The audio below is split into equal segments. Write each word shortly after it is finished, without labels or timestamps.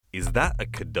Is that a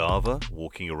cadaver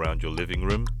walking around your living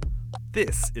room?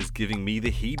 This is giving me the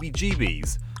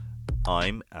heebie-jeebies.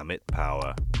 I'm Amit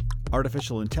Pawa.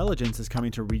 Artificial intelligence is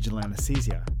coming to regional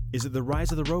anesthesia. Is it the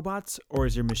rise of the robots, or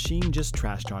is your machine just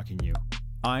trash-talking you?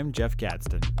 I'm Jeff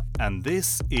Gadsden. And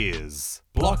this is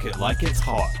Block It Like It's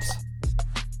Hot.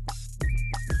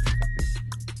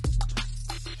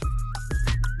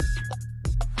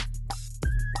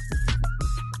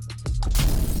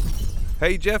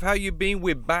 Hey Jeff, how you been?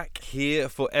 We're back here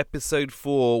for episode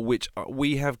 4, which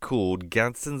we have called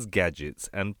Gadsden's Gadgets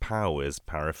and Pawa's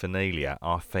Paraphernalia,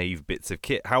 our fave bits of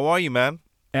kit. How are you, man?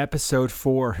 Episode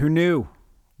 4. Who knew?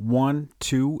 1,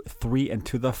 2, 3, and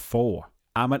to the 4.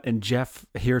 Amit and Jeff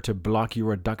here to block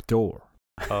your duck door.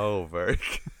 Oh, very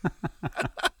good.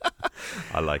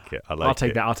 I like it. I'll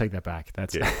take that back.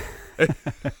 That's yeah.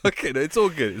 Okay, no, it's all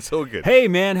good. It's all good. Hey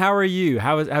man, how are you?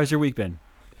 How's your week been?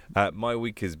 My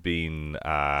week has been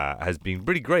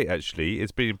pretty great, actually.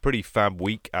 It's been a pretty fab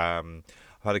week. I've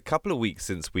had a couple of weeks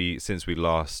since we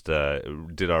last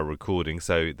did our recording.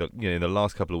 So in the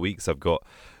last couple of weeks, I've got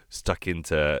stuck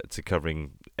into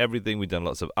covering everything. We've done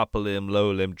lots of upper limb,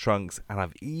 lower limb trunks, and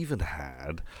I've even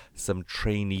had some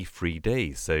trainee-free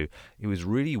days. So it was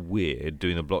really weird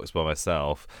doing the blocks by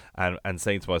myself and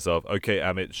saying to myself, "Okay,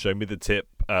 Amit, show me the tip.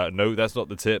 No, that's not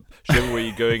the tip. Show me where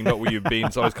you're going, not where you've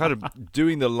been." So I was kind of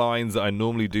doing the lines that I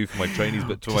normally do for my trainees,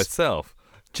 but to myself.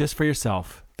 Just for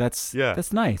yourself. That's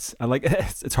nice. I like it.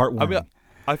 It's heartwarming. I mean,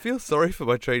 I feel sorry for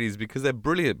my trainees because they're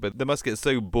brilliant, but they must get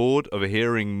so bored of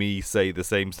hearing me say the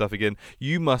same stuff again.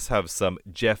 You must have some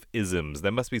Jeff-isms.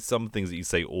 There must be some things that you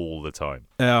say all the time.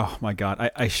 Oh my God,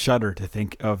 I shudder to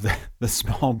think of the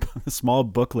small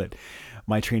booklet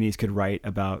my trainees could write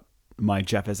about my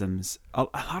Jeff-isms. A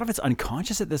lot of it's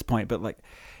unconscious at this point, but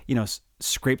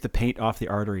scrape the paint off the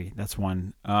artery. That's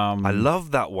one. I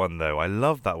love that one though. I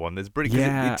love that one. It's brilliant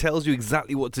because it tells you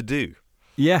exactly what to do.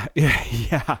 Yeah.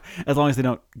 As long as they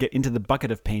don't get into the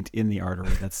bucket of paint in the artery.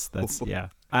 That's yeah.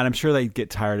 And I'm sure they get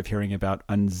tired of hearing about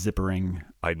unzippering.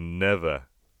 I never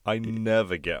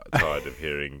get tired of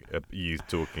hearing you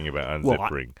talking about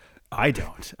unzippering. Well, I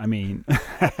don't. I mean,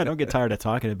 I don't get tired of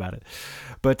talking about it.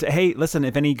 But hey, listen,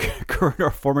 if any current or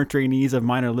former trainees of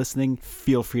mine are listening,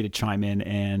 feel free to chime in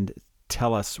and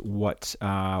tell us what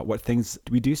things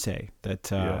we do say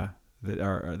that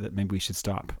maybe we should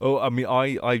stop. Oh, I mean,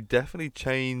 I definitely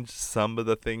changed some of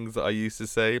the things that I used to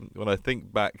say. When I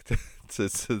think back to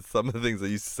some of the things I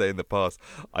used to say in the past,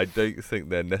 I don't think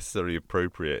they're necessarily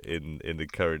appropriate in the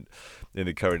current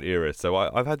era. So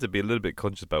I've had to be a little bit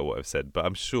conscious about what I've said, but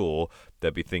I'm sure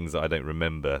there'll be things that I don't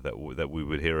remember that we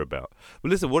would hear about.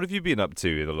 Well, listen, what have you been up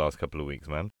to in the last couple of weeks,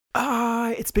 man?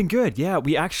 It's been good. Yeah,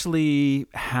 we actually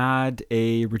had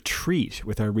a retreat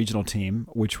with our regional team,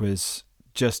 which was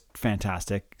just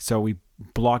fantastic. So we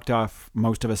blocked off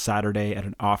most of a Saturday at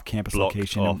an off-campus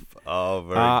location. Off. Oh,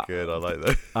 very good. I like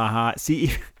that.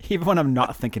 See, even when I'm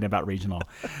not thinking about regional.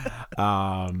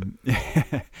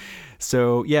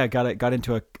 So yeah, got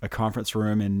into a conference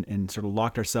room and sort of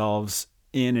locked ourselves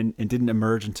in and didn't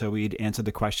emerge until we'd answered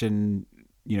the question,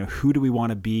 who do we want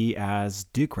to be as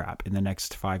Duke Rap in the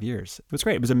next 5 years? It was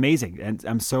great. It was amazing. And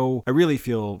I really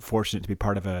feel fortunate to be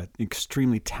part of an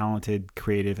extremely talented,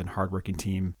 creative, and hardworking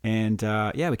team. And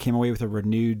we came away with a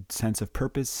renewed sense of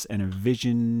purpose and a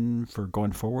vision for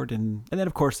going forward. And then,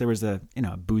 of course, there was a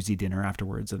boozy dinner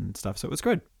afterwards and stuff. So it was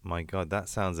good. My God, that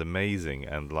sounds amazing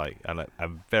and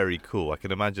very cool. I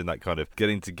can imagine that kind of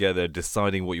getting together,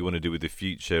 deciding what you want to do with the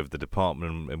future of the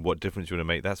department and what difference you want to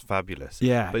make. That's fabulous.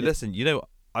 Yeah. But listen,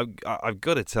 I've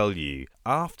got to tell you,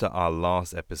 after our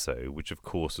last episode, which of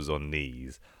course was on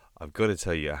knees, I've got to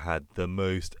tell you, I had the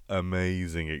most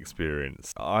amazing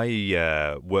experience.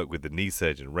 I work with the knee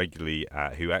surgeon regularly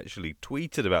who actually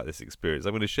tweeted about this experience.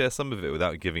 I'm going to share some of it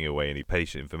without giving away any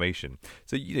patient information.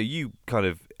 So, you kind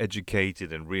of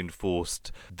educated and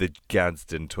reinforced the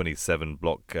Gadsden 27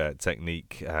 block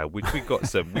technique, which we got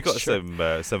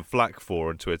sure. some flack for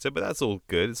on Twitter, but that's all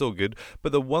good. It's all good.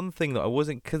 But the one thing that I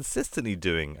wasn't consistently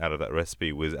doing out of that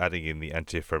recipe was adding in the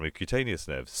anterofemoral cutaneous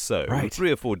nerves. So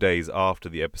 3 or 4 days after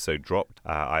the episode dropped,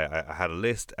 I had a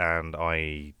list and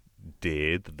I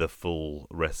did the full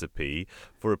recipe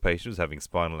for a patient who was having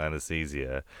spinal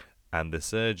anesthesia. And the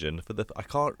surgeon I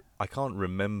can't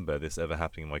remember this ever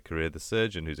happening in my career. The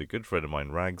surgeon, who's a good friend of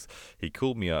mine, Rags, he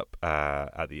called me up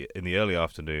in the early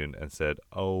afternoon and said,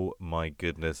 "Oh my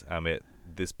goodness, Amit,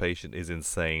 this patient is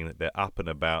insane. They're up and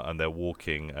about and they're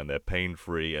walking and they're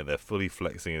pain-free and they're fully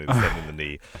flexing and extending the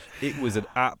knee." It was an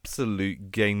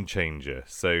absolute game changer.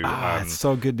 So it's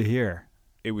so good to hear.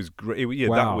 It was great. Yeah,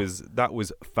 Wow. that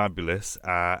was fabulous.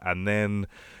 And then,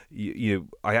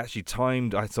 I actually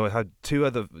timed. So I had two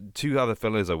other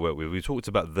fellows I worked with. We talked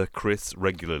about the Chris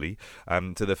regularly.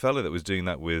 So the fellow that was doing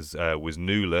that was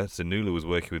Nuala. So Nuala was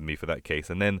working with me for that case.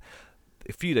 And then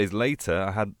a few days later,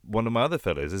 I had one of my other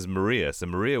fellows. This is Maria. So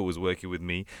Maria was working with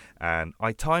me, and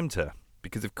I timed her.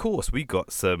 Because of course we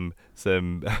got some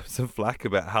flack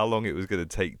about how long it was going to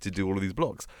take to do all of these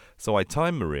blocks. So I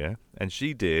timed Maria, and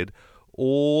she did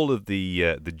all of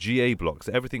the GA blocks,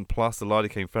 everything plus the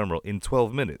lidocaine femoral in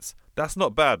 12 minutes. That's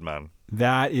not bad, man.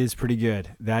 That is pretty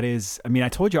good. That is, I mean, I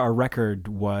told you our record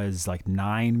was like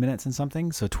 9 minutes and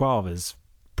something, so 12 is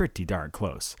pretty darn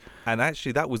close. And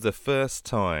actually, that was the first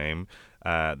time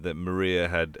that Maria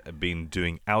had been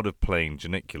doing out-of-plane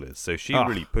geniculars. So she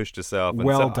really pushed herself. And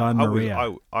well done,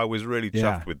 Maria. I was really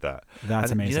chuffed with that.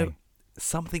 That's amazing.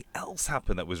 Something else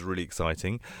happened that was really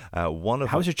exciting. How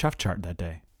was your chuff chart that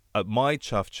day? My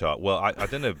chuff chart, well, I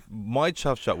don't know. My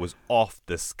chuff chart was off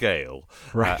the scale,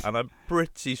 right? And I'm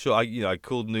pretty sure. I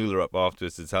called Nuala up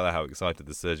afterwards to tell her how excited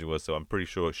the surgeon was. So I'm pretty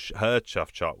sure her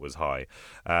chuff chart was high,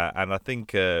 and I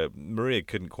think Maria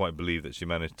couldn't quite believe that she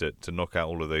managed to knock out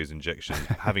all of those injections,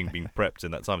 having been prepped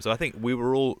in that time. So I think we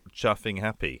were all chuffing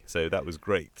happy. So that was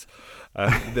great.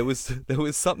 There was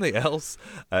something else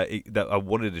that I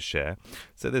wanted to share.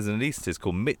 So there's an anaesthetist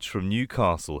called Mitch from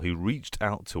Newcastle who reached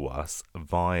out to us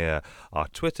via our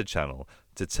Twitter channel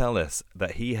to tell us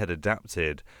that he had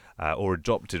adopted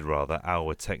rather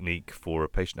our technique for a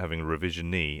patient having a revision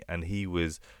knee, and he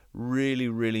was really,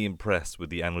 really impressed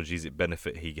with the analgesic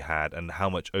benefit he had and how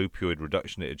much opioid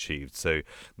reduction it achieved. So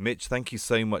Mitch, thank you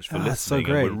so much for listening. So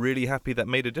great. And we're really happy that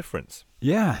made a difference.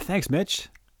 Yeah, thanks, Mitch.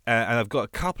 And I've got a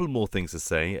couple more things to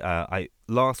say.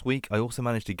 Last week, I also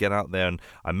managed to get out there and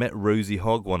I met Rosie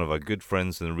Hogg, one of our good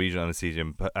friends from the regional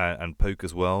anesthesia and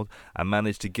POCUS world, and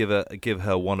managed to give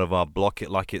her one of our Block It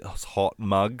Like It's Hot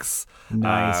mugs.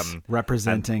 Nice.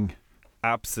 Representing.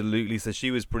 Absolutely. So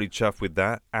she was pretty chuffed with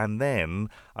that. And then,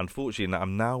 unfortunately,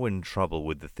 I'm now in trouble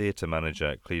with the theatre manager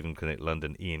at Cleveland Clinic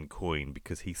London, Ian Coyne,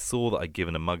 because he saw that I'd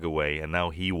given a mug away and now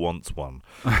he wants one.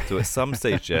 So at some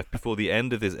stage, Jeff, before the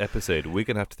end of this episode, we're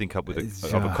going to have to think up of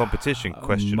a competition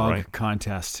question, mug right?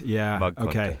 Contest. Yeah. Mug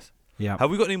okay. contest. Yeah.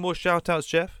 Have we got any more shout-outs,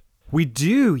 Jeff? We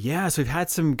do, yeah. So we've had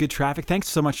some good traffic. Thanks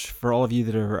so much for all of you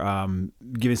that are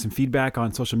giving some feedback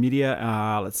on social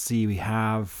media. Let's see. We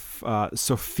have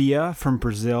Sophia from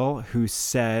Brazil who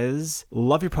says,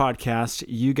 "Love your podcast.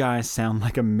 You guys sound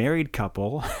like a married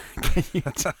couple." Can you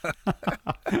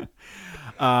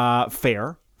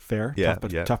fair. Yeah,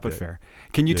 tough but fair.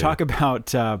 Can you talk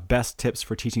about best tips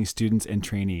for teaching students and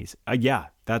trainees? Yeah,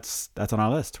 that's on our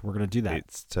list. We're going to do that.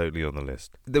 It's totally on the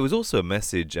list. There was also a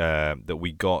message that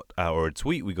we got, or a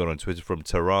tweet we got on Twitter from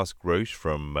Taras Grosh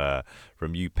from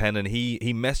UPenn, and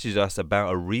he messaged us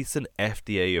about a recent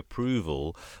FDA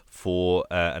approval for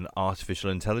an artificial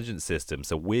intelligence system.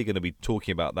 So we're going to be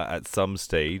talking about that at some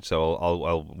stage. So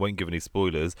I won't give any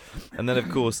spoilers. And then of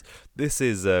course this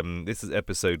is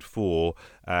episode 4,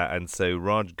 and so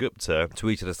Raj Gupta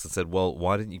tweeted us and said, "Well,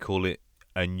 why didn't you call it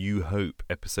A New Hope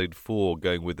episode 4,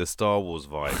 going with the Star Wars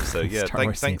vibe?" So yeah,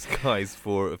 thanks guys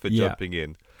for jumping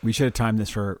in. We should have timed this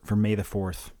for May the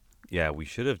 4th. Yeah, we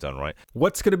should have done, right?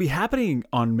 What's going to be happening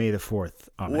on May the 4th?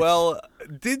 Well,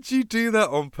 did you do that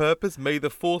on purpose? May the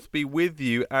 4th be with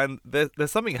you. And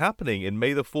there's something happening in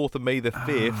May the 4th and May the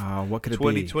 5th, what could it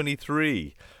 2023.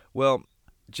 Be? Well,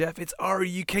 Jeff, it's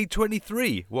REUK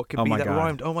 23. What could be that God.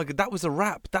 rhymed? Oh my God, that was a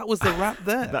rap. That was the rap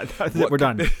there. We're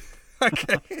done.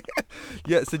 Okay.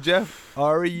 Yeah, so Jeff,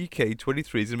 REUK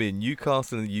 23 is going to be in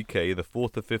Newcastle in the UK the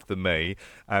 4th or 5th of May.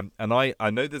 And I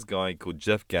know this guy called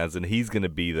Jeff Gadsden. He's going to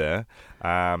be there.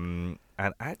 And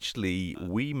actually,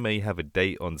 we may have a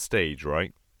date on stage,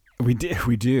 right? We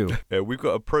do. We've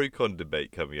got a pro-con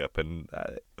debate coming up, and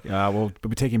we'll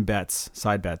be taking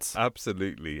side bets.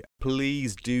 Absolutely.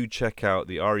 Please do check out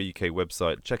the REUK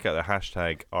website. Check out the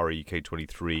hashtag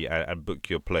REUK23 and book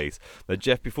your place. Now,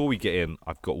 Jeff, before we get in,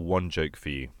 I've got one joke for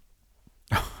you.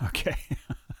 Okay.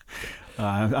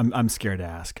 I'm scared to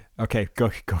ask. Okay, go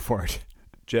for it.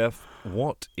 Jeff,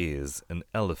 what is an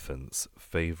elephant's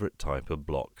favorite type of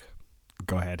block?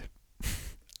 Go ahead.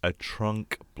 A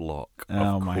trunk block,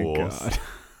 of course.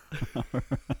 God.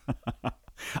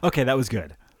 Okay, that was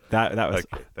good. That was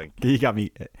okay. Thank you. You got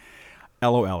me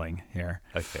LOLing here.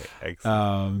 Okay,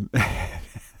 excellent.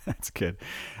 That's good.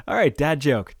 All right, dad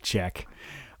joke, check.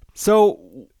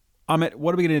 So, Amit,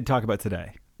 what are we going to talk about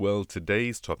today? Well,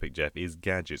 today's topic, Jeff, is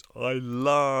gadgets. I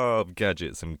love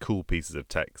gadgets and cool pieces of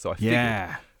tech. So I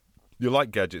figured you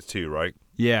like gadgets too, right?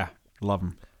 Yeah, love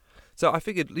them. So I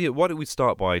figured, why don't we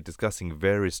start by discussing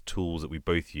various tools that we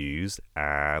both use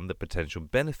and the potential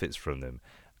benefits from them.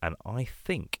 And I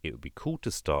think it would be cool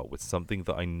to start with something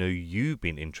that I know you've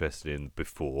been interested in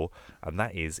before, and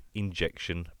that is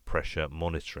injection pressure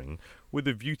monitoring with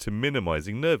a view to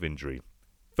minimizing nerve injury.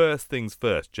 First things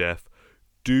first, Jeff,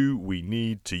 do we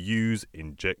need to use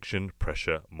injection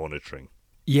pressure monitoring?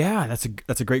 Yeah,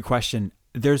 that's a great question.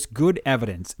 There's good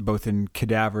evidence both in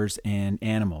cadavers and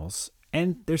animals,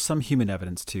 and there's some human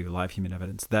evidence too, live human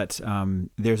evidence, that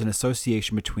there's an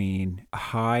association between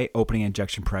high opening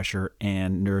injection pressure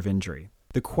and nerve injury.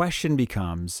 The question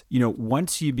becomes,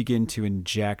 once you begin to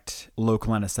inject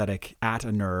local anesthetic at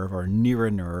a nerve or near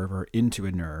a nerve or into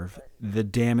a nerve, the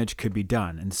damage could be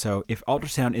done. And so if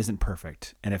ultrasound isn't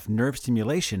perfect, and if nerve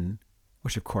stimulation,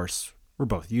 which of course we're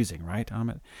both using, right,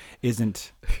 Amit,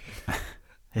 isn't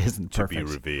perfect. To be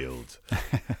revealed.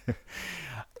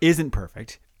 Isn't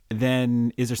perfect,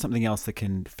 then is there something else that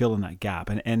can fill in that gap?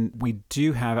 And we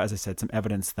do have, as I said, some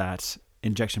evidence that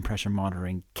injection pressure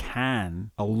monitoring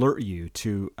can alert you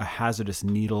to a hazardous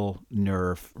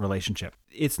needle-nerve relationship.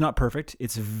 It's not perfect.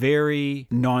 It's very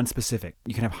non-specific.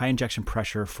 You can have high injection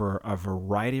pressure for a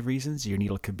variety of reasons. Your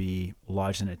needle could be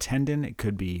lodged in a tendon. It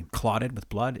could be clotted with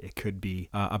blood. It could be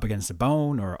up against a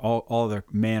bone, or all other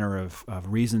manner of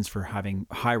reasons for having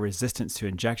high resistance to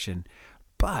injection.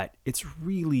 But it's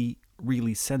really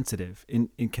sensitive. In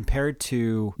compared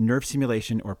to nerve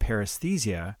stimulation or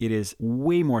paresthesia, it is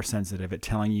way more sensitive at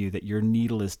telling you that your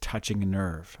needle is touching a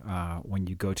nerve when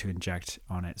you go to inject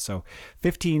on it. So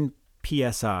 15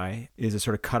 PSI is a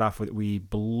sort of cutoff that we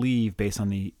believe, based on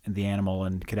the animal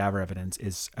and cadaver evidence,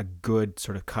 is a good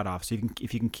sort of cutoff. So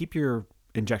if you can keep your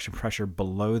injection pressure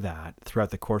below that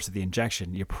throughout the course of the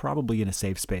injection, you're probably in a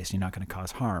safe space. You're not going to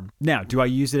cause harm. Now, do I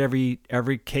use it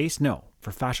every case? No. For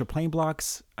fascial plane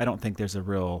blocks, I don't think there's a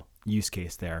real use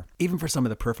case there. Even for some of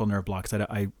the peripheral nerve blocks,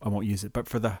 I won't use it. But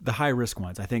for the high risk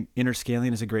ones, I think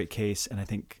interscalene is a great case, and I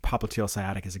think popliteal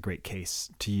sciatic is a great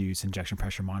case to use injection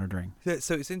pressure monitoring. Yeah,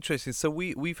 so it's interesting. So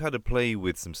we've had a play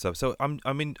with some stuff. So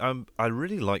I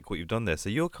really like what you've done there. So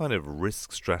you're kind of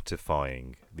risk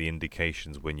stratifying the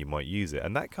indications when you might use it,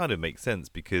 and that kind of makes sense,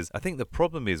 because I think the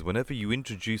problem is whenever you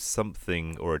introduce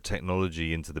something or a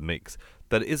technology into the mix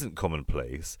that isn't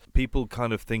commonplace, people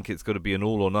kind of think it's got to be an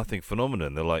all or nothing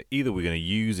phenomenon. They're like, either we're going to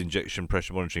use injection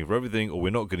pressure monitoring for everything, or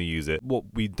we're not going to use it. What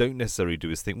we don't necessarily do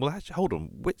is think, well, actually, hold on,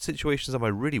 which situations am I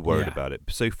really worried about it?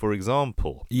 So, for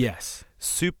example, yes,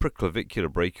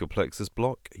 supraclavicular brachial plexus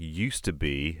block used to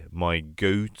be my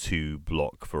go-to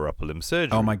block for upper limb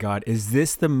surgery. Oh my God, is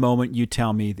this the moment you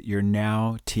tell me that you're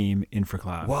now team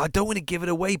infraclav? Well, I don't want to give it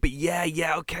away, but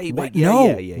okay. What? Yeah,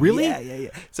 no, yeah, really? Yeah.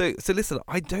 So listen,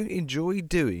 I don't enjoy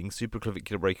doing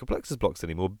supraclavicular brachial plexus blocks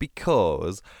anymore,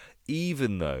 because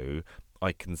even though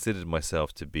I considered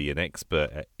myself to be an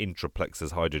expert at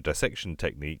intraplexus hydrodissection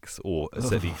techniques, or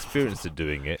certainly experienced at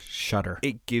doing it. Shudder.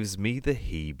 It gives me the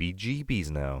heebie-jeebies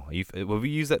now. Have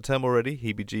you used that term already,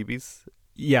 heebie-jeebies?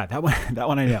 Yeah, that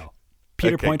one I know.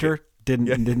 Peter Okay, Pointer good.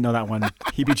 didn't know that one.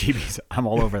 Heebie-jeebies. I'm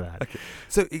all over that. Okay.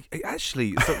 So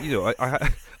actually,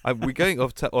 we're going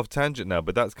off tangent now,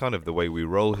 but that's kind of the way we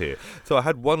roll here. So I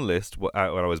had one list when I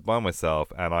was by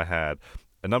myself, and I had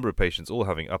a number of patients all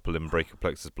having upper limb brachial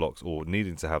plexus blocks or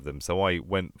needing to have them. So I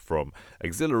went from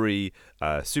axillary,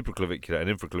 supraclavicular, and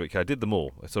infraclavicular. I did them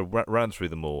all. I sort of ran through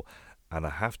them all. And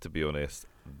I have to be honest,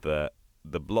 that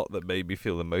the block that made me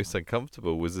feel the most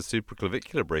uncomfortable was the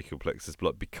supraclavicular brachial plexus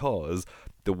block, because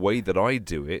the way that I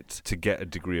do it to get a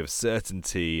degree of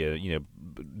certainty,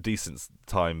 decent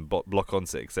time, block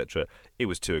onset, etc., it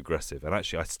was too aggressive. And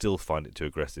actually, I still find it too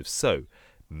aggressive. So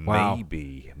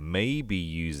maybe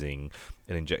using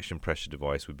an injection pressure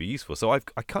device would be useful. So I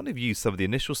kind of used some of the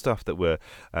initial stuff that were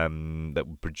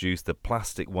produced, the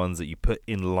plastic ones that you put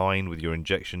in line with your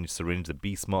injection syringe, the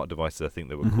Be Smart devices, I think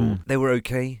they were called. They were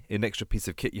okay. An extra piece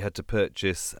of kit you had to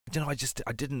purchase. I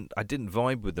didn't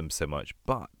vibe with them so much.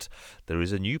 But there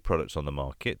is a new product on the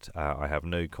market. I have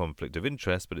no conflict of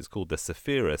interest, but it's called the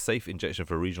Saphira Safe Injection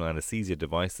for Regional Anesthesia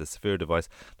device. The Saphira device.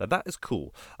 Now that is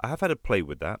cool. I have had a play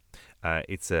with that.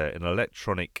 It's an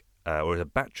electronic or a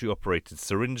battery-operated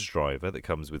syringe driver that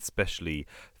comes with specially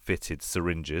fitted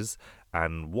syringes.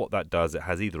 And what that does, it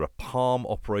has either a palm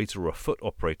operator or a foot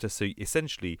operator. So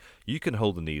essentially, you can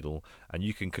hold the needle and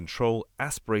you can control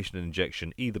aspiration and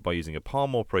injection either by using a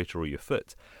palm operator or your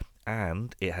foot.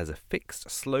 And it has a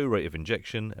fixed slow rate of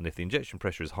injection. And if the injection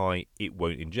pressure is high, it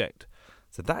won't inject.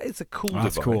 So that is a cool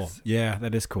device. That's cool. Yeah,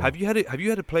 that is cool. Have you had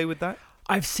a play with that?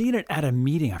 I've seen it at a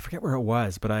meeting. I forget where it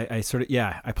was, but I sort of,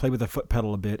 I played with the foot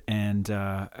pedal a bit, and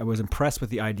I was impressed with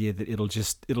the idea that it'll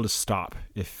just stop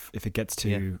if it gets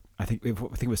to, I think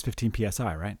it was 15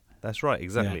 psi, right? That's right,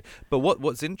 exactly. Yeah. But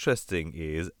what's interesting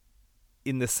is,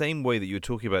 in the same way that you were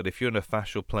talking about, if you're in a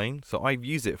fascial plane, so I've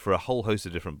used it for a whole host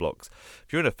of different blocks.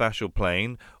 If you're in a fascial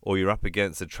plane, or you're up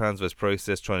against a transverse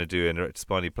process trying to do an erector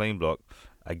spinae plane block,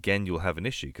 again, you'll have an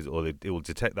issue because it will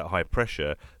detect that high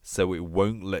pressure, so it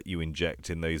won't let you inject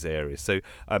in those areas. So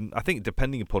I think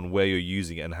depending upon where you're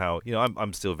using it and how,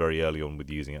 I'm still very early on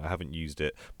with using it. I haven't used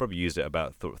it, probably used it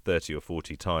about 30 or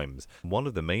 40 times. One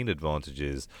of the main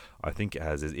advantages I think it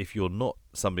has is if you're not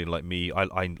somebody like me,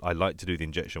 I like to do the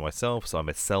injection myself, so I'm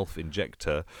a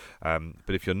self-injector.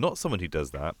 But if you're not someone who does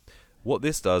that, what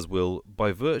this does will,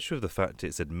 by virtue of the fact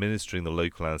it's administering the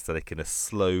local anaesthetic in a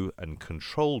slow and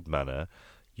controlled manner,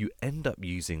 you end up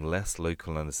using less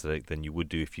local anaesthetic than you would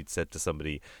do if you'd said to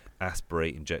somebody,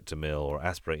 aspirate, inject a mil, or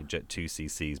aspirate, inject 2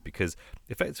 cc's, because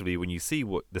effectively when you see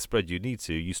what the spread you need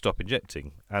to, you stop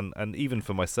injecting. And even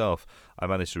for myself, I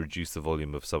managed to reduce the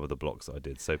volume of some of the blocks that I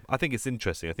did. So I think it's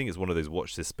interesting. I think it's one of those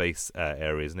watch this space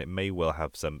areas, and it may well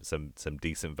have some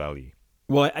decent value.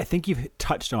 Well, I think you've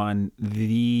touched on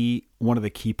one of the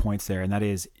key points there, and that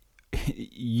is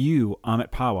you,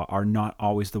 Amit Pawa, are not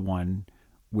always the one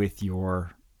with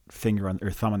your finger on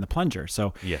or thumb on the plunger.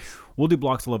 So yes, we'll do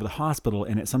blocks all over the hospital,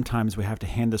 and sometimes we have to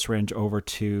hand the syringe over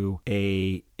to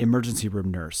a emergency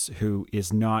room nurse who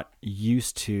is not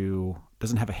used to,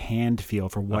 doesn't have a hand feel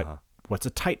for what's a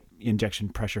tight injection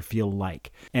pressure feel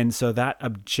like. And so that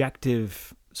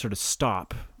objective sort of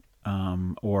stop,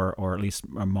 or at least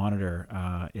a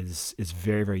monitor, is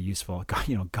very, very useful.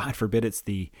 God forbid it's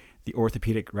the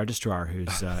orthopedic registrar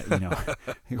who's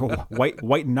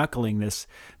white knuckling this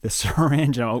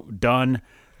syringe. Done.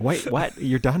 Wait, what?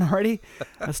 You're done already?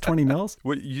 That's 20 mils?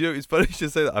 Well, it's funny you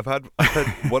should say that. I've had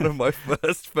one of my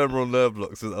first femoral nerve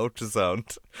blocks with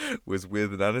ultrasound was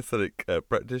with an anaesthetic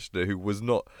practitioner who was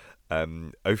not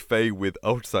au fait with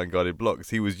ultrasound guided blocks.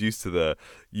 He was used to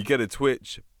you get a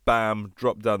twitch, bam,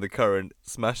 drop down the current,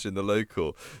 smash in the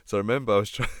local. So I remember I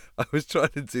was trying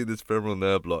to do this femoral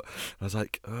nerve block. I was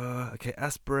like, okay,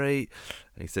 aspirate.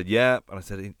 And he said, yeah. And I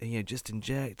said, just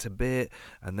inject a bit.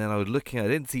 And then I was looking, I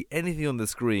didn't see anything on the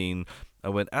screen. I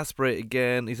went, aspirate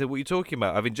again. He said, what are you talking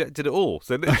about? I've injected it all.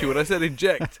 So literally when I said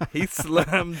inject, he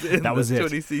slammed in that was the it.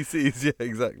 20 cc's. Yeah,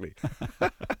 exactly.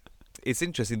 It's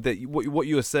interesting that what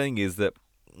you were saying is that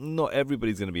not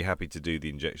everybody's going to be happy to do the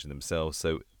injection themselves,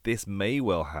 so this may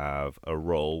well have a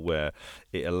role where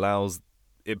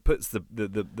it puts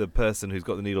the person who's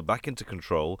got the needle back into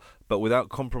control, but without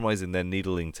compromising their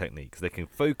needling techniques. They can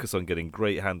focus on getting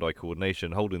great hand-eye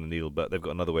coordination, holding the needle, but they've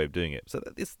got another way of doing it. So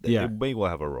it may well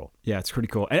have a role. Yeah, it's pretty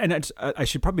cool. And I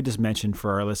should probably just mention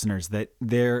for our listeners that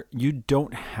you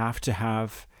don't have to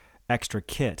have extra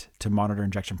kit to monitor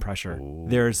injection pressure. Ooh.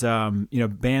 There's,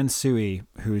 Ban Sui,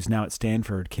 who's now at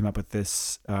Stanford, came up with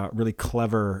this really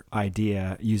clever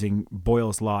idea using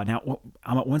Boyle's Law. Now,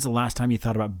 when's the last time you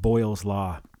thought about Boyle's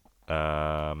Law?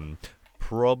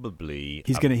 Probably.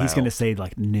 He's gonna say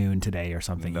like noon today or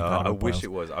something. No, I wish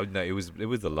it was. It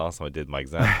was the last time I did my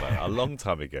exam a long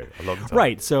time ago.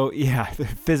 Right. So yeah,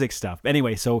 physics stuff.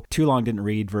 Anyway, so Too Long Didn't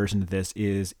Read version of this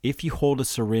is if you hold a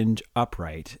syringe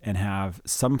upright and have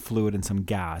some fluid and some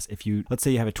gas. Let's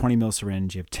say you have a 20 ml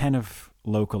syringe, you have 10 of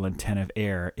local and 10 of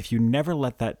air. If you never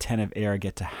let that 10 of air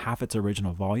get to half its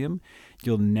original volume,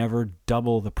 you'll never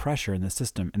double the pressure in the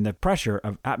system. And the pressure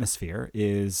of atmosphere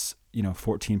is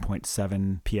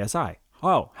 14.7 psi.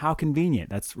 Oh, how convenient.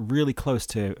 That's really close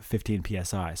to 15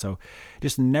 psi. So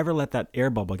just never let that air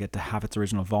bubble get to half its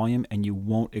original volume, and you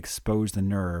won't expose the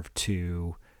nerve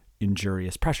to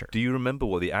injurious pressure. Do you remember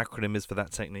what the acronym is for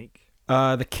that technique?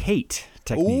 The CATE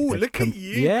technique. Oh, look at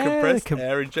you. Compressed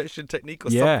air injection technique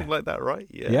or something like that, right?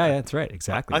 Yeah, that's right.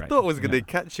 Exactly. I thought I was going to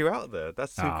catch you out there.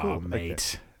 That's too cool.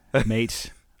 Mate. Okay.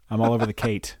 Mate, I'm all over the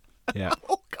CATE. Yeah.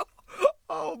 Oh, God.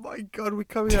 Oh my God, we're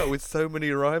coming out with so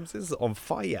many rhymes. This is on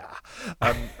fire.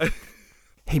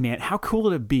 Hey man, how cool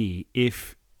would it be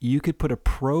if you could put a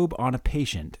probe on a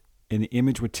patient and the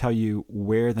image would tell you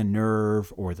where the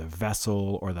nerve or the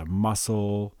vessel or the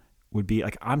muscle would be?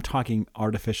 Like, I'm talking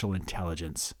artificial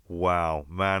intelligence. Wow,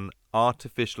 man,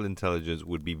 artificial intelligence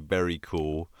would be very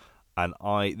cool. And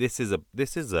this is a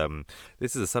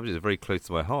subject that's very close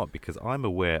to my heart because I'm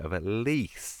aware of at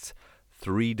least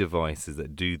 3 devices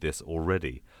that do this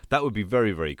already. that would be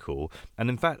very, very cool. And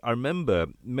in fact, I remember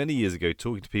many years ago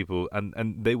talking to people,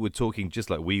 and they were talking just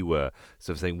like we were,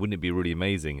 sort of saying, wouldn't it be really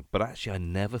amazing? But actually, I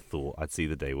never thought I'd see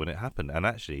the day when it happened. And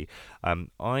actually,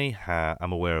 I'm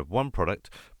aware of one product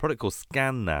called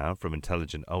ScanNav from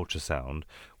Intelligent Ultrasound,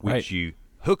 which you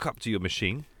hook up to your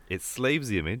machine. It slaves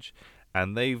the image,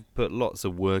 and they've put lots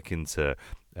of work into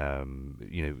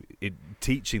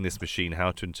teaching this machine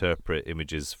how to interpret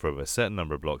images from a certain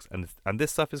number of blocks, and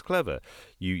this stuff is clever.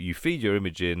 You feed your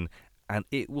image in, and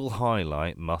it will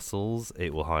highlight muscles,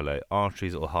 it will highlight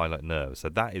arteries, it will highlight nerves. So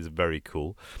that is very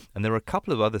cool. And there are a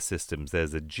couple of other systems.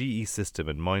 There's a GE system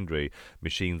and Mindray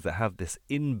machines that have this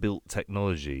inbuilt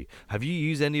technology. Have you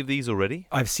used any of these already?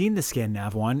 I've seen the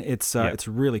ScanNav one. It's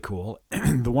really cool.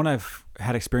 The one I've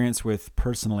had experience with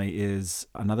personally is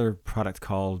another product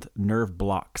called Nerve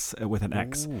Blocks with an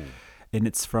X. Ooh. And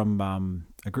it's from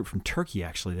a group from Turkey,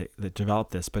 actually, that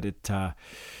developed this. But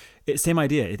it's same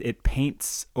idea. It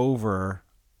paints over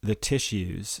the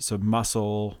tissues, so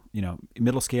muscle,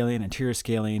 middle scalene, anterior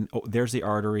scalene. Oh, there's the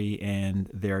artery, and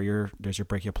there's your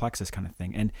brachial plexus kind of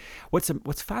thing. And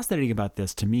what's fascinating about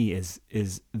this to me is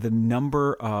the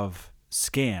number of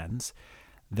scans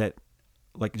that,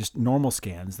 like just normal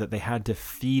scans, that they had to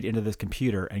feed into this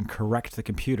computer and correct the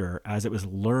computer as it was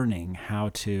learning how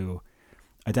to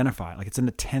identify. Like it's in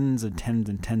the tens and tens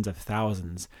and tens of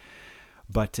thousands.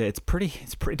 But it's pretty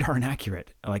darn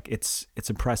accurate. Like it's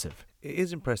impressive. It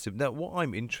is impressive. Now, what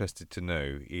I'm interested to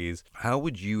know is how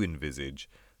would you envisage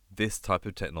this type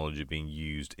of technology being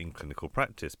used in clinical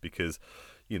practice? Because,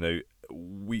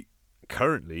 we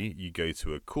currently you go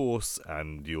to a course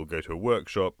and you'll go to a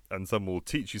workshop and someone will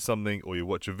teach you something, or you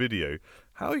watch a video.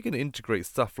 How are you going to integrate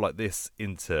stuff like this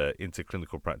into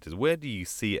clinical practice? Where do you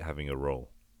see it having a role?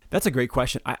 That's a great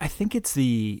question. I think it's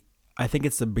the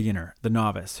beginner, the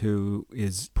novice, who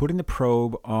is putting the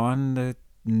probe on the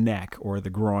neck or the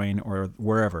groin or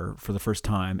wherever for the first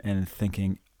time and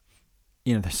thinking,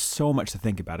 there's so much to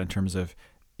think about in terms of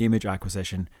image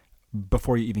acquisition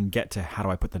before you even get to how do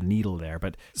I put the needle there.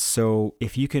 But so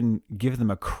if you can give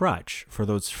them a crutch for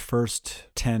those first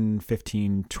 10,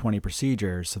 15, 20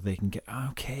 procedures so they can get,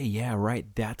 okay, yeah, right,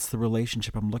 that's the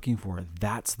relationship I'm looking for.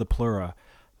 That's the pleura.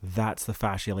 That's the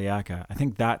fascia iliaca. I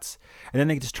think and then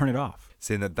they just turn it off.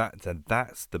 See,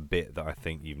 that's the bit that I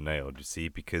think you've nailed, you see,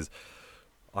 because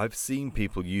I've seen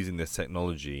people using this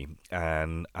technology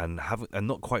and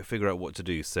not quite figure out what to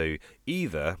do. So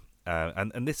either,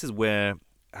 and this is where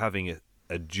having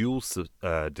a dual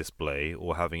display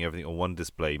or having everything on one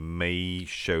display may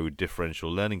show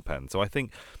differential learning patterns. So I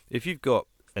think if you've got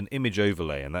an image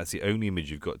overlay and that's the only image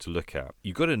you've got to look at,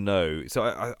 you've got to know.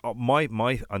 So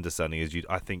my understanding is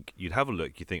I think you'd have a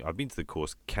look, you think, I've been to the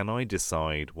course, can I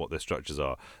decide what the structures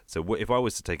are? So if I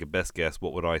was to take a best guess,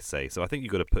 what would I say? So I think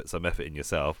you've got to put some effort in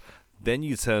yourself. Then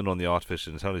you turn on the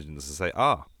artificial intelligence and say,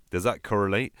 does that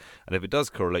correlate? And if it does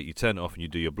correlate, you turn it off and you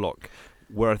do your block.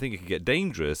 Where I think it could get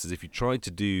dangerous is if you try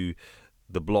to do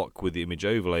the block with the image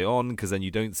overlay on, because then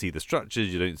you don't see the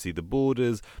structures, you don't see the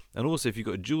borders. And also, if you've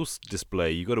got a dual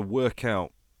display, you've got to work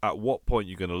out at what point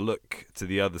you're going to look to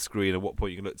the other screen and what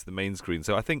point you're going to look to the main screen.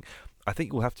 So I think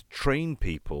we'll have to train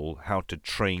people how to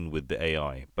train with the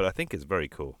AI, but I think it's very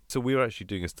cool. So we were actually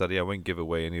doing a study. I won't give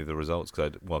away any of the results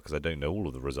because I don't know all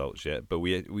of the results yet, but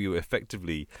we were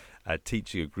effectively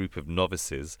teaching a group of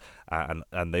novices,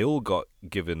 and they all got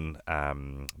given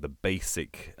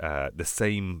the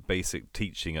same basic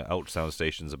teaching at ultrasound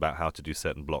stations about how to do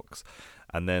certain blocks.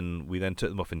 And then we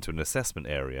took them off into an assessment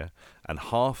area, and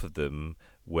half of them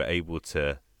were able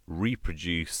to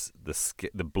reproduce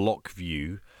the block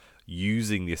view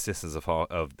using the assistance of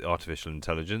artificial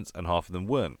intelligence, and half of them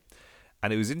weren't.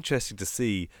 And it was interesting to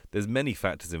see there's many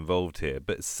factors involved here,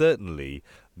 but certainly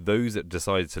those that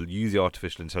decided to use the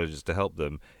artificial intelligence to help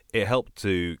them, it helped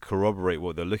to corroborate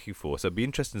what they're looking for. So it'd be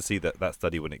interesting to see that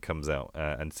study when it comes out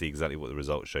and see exactly what the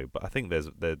results show. But I think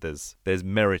there's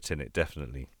merit in it,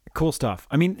 definitely. Cool stuff.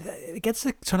 I mean, it gets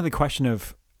to sort of the question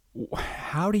of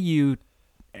how do you,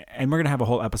 and we're going to have a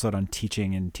whole episode on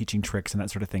teaching and teaching tricks and that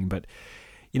sort of thing, but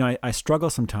I struggle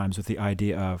sometimes with the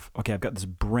idea of, okay, I've got this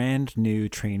brand new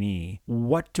trainee.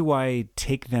 What do I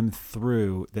take them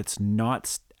through that's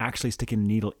not actually sticking a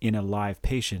needle in a live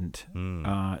patient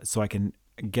so I can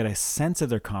get a sense of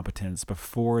their competence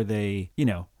before they,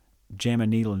 jam a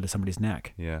needle into somebody's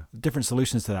neck? Yeah. Different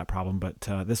solutions to that problem, but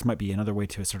this might be another way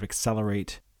to sort of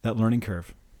accelerate that learning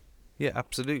curve. Yeah,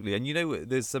 absolutely. And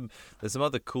there's some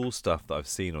other cool stuff that I've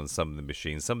seen on some of the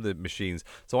machines. Some of the machines.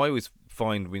 So I always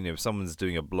find if someone's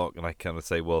doing a block and I kind of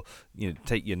say, well,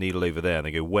 take your needle over there, and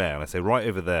they go, where? And I say, right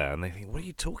over there, and they think, what are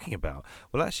you talking about?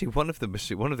 Well, actually, one of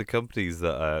the companies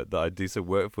that I do some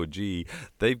work for, GE,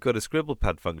 they've got a scribble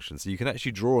pad function, so you can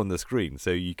actually draw on the screen.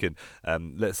 So you can,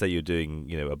 let's say you're doing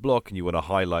a block and you want to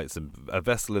highlight a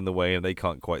vessel in the way and they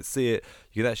can't quite see it.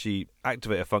 You can actually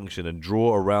activate a function and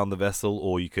draw around the vessel,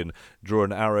 or you can draw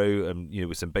an arrow and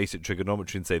with some basic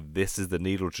trigonometry and say this is the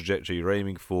needle trajectory you're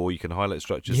aiming for. You can highlight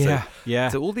structures.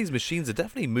 So all these machines are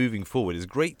definitely moving forward. It's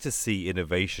great to see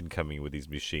innovation coming with these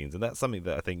machines, and that's something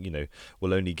that I think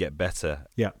will only get better.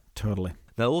 Yeah, totally.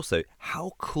 Now, also,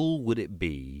 how cool would it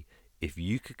be if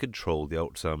you could control the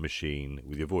ultrasound machine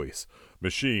with your voice?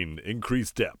 Machine,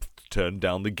 increase depth, turn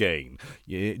down the gain.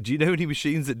 Yeah, do you know any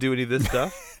machines that do any of this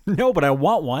stuff? No, but I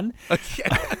want one.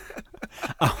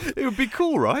 It would be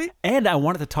cool, right? And I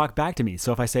want it to talk back to me.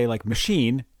 So if I say, like,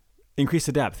 machine, increase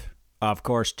the depth. Of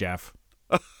course, Jeff.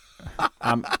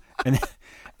 And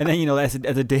then as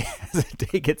the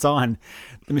day gets on,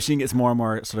 the machine gets more and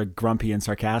more sort of grumpy and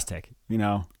sarcastic.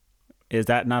 Is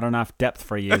that not enough depth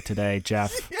for you today,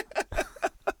 Jeff?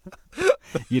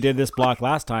 You did this block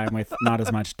last time with not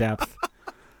as much depth.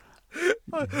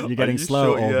 You're getting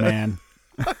slow, sure? Old man.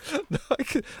 No,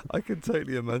 I can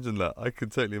totally imagine that.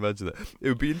 It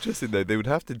would be interesting though. They would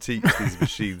have to teach these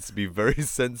machines to be very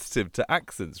sensitive to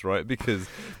accents, right? Because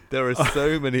there are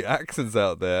so many accents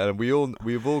out there, and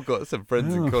we've all got some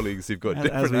friends and colleagues who've got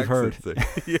different accents. So,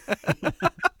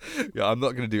 yeah, I'm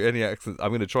not going to do any accents. I'm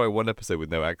going to try one episode with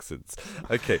no accents.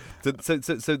 Okay,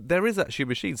 so there is actually a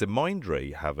machine. So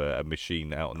Mindray have a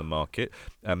machine out on the market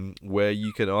where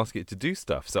you can ask it to do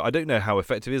stuff. So I don't know how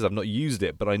effective it is. I've not used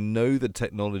it, but I know the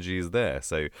technology is there.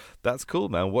 So that's cool,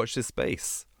 man. Watch this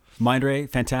space. Mindray,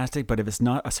 fantastic. But if it's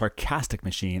not a sarcastic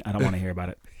machine, I don't want to hear about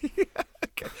it.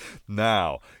 Okay.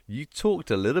 Now, you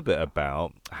talked a little bit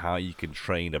about how you can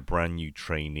train a brand new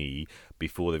trainee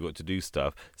before they've got to do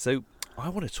stuff. So I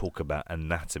want to talk about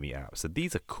anatomy apps. So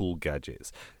these are cool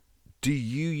gadgets. Do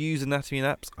you use anatomy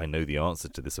apps? I know the answer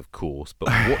to this, of course, but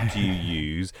what do you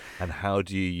use and how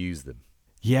do you use them?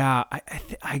 Yeah,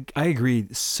 I agree.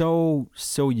 So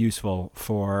useful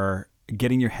for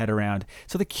getting your head around.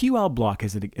 So the QL block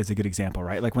is a good example,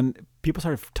 right? Like when people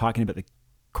started talking about the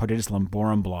quadratus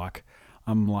lumborum block,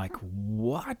 I'm like,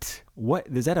 what? What?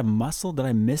 Is that a muscle? Did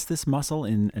I miss this muscle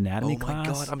in anatomy class?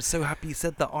 Oh my God, I'm so happy you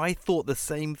said that. I thought the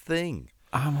same thing.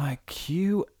 I'm like,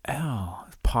 QL.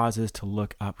 Pauses to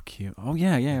look up Q. Oh,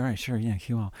 yeah, right, sure, yeah,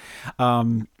 QL.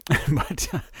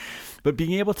 But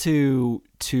being able to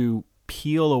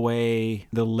peel away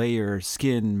the layers,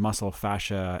 skin, muscle,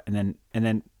 fascia, and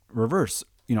then reverse,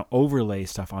 overlay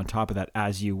stuff on top of that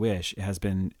as you wish, has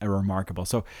been remarkable.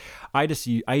 So I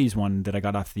use one that I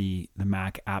got off the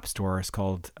Mac App Store. It's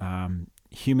called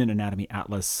Human Anatomy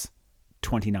Atlas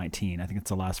 2019. I think it's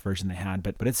the last version they had,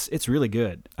 but it's really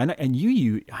good. And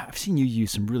I've seen you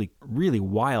use some really, really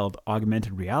wild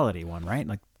augmented reality one, right?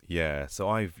 Like, yeah. So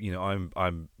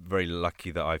I'm very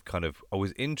lucky that I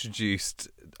was introduced.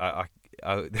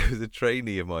 There was a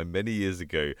trainee of mine many years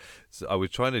ago. So I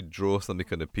was trying to draw something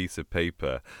on a piece of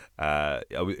paper.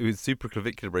 It was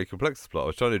supraclavicular brachial plexus plot. I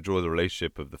was trying to draw the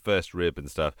relationship of the first rib and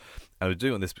stuff. And I was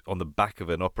doing this on the back of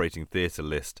an operating theatre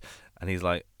list. And he's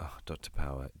like, "Oh, Dr.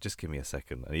 Pawa, just give me a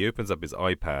second." And he opens up his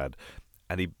iPad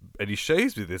and he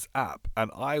shows me this app,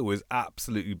 and I was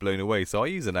absolutely blown away. So I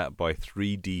use an app by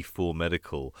 3D4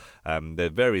 Medical. There are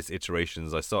various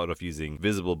iterations. I started off using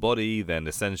Visible Body, then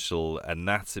Essential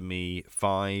Anatomy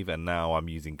 5, and now I'm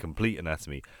using Complete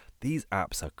Anatomy. These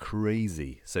apps are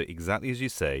crazy. So exactly as you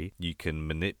say, you can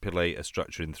manipulate a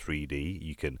structure in 3D,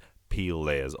 you can peel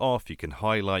layers off, you can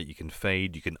highlight, you can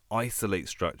fade, you can isolate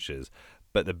structures.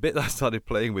 But the bit that I started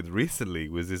playing with recently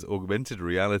was this augmented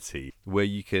reality where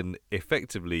you can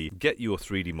effectively get your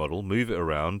 3D model, move it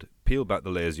around, peel back the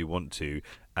layers you want to,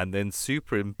 and then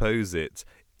superimpose it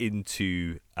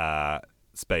into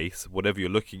space, whatever your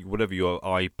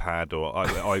iPad or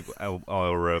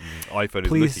iPhone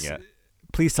is looking at.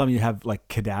 Please tell me you have like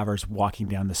cadavers walking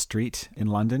down the street in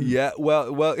London. Yeah,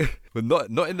 well,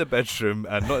 not in the bedroom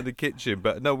and not in the kitchen,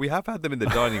 but no, we have had them in the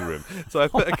dining room. So I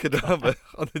put a cadaver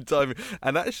on the dining room,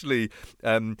 and actually,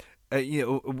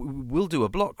 we'll do a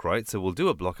block, right? So we'll do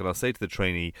a block, and I'll say to the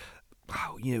trainee,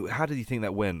 "Wow, how did you think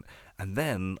that went?" And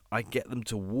then I get them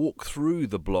to walk through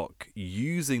the block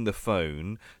using the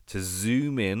phone to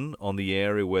zoom in on the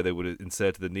area where they would have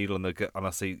inserted the needle. And I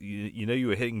say, you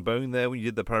were hitting bone there when you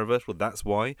did the paravertebral. That's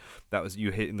why. That was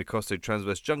you hitting the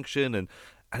costotransverse junction. And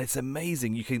it's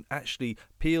amazing. You can actually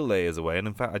peel layers away. And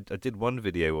in fact, I did one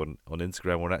video on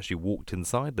Instagram where I actually walked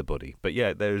inside the body. But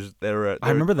yeah, there are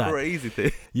I remember that crazy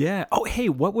things. Yeah. Oh, hey,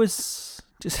 what was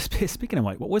speaking of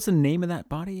what was the name of that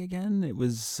body again? It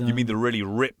was. You mean the really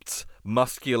ripped,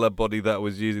 muscular body that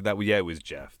was using that? Yeah, it was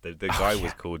Jeff. The guy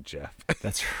was called Jeff.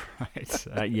 That's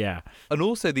right. Yeah. And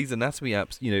also these anatomy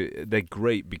apps, they're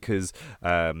great because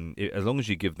as long as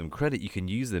you give them credit, you can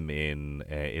use them in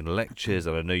lectures.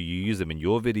 And I know you use them in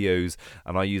your videos,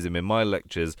 and I use them in my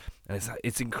lectures. And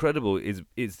it's incredible.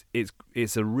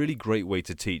 It's a really great way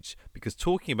to teach, because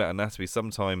talking about anatomy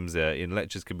sometimes in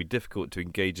lectures can be difficult to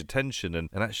engage attention, and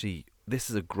actually this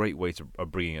is a great way to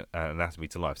bring anatomy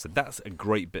to life. So that's a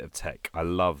great bit of tech. I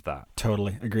love that.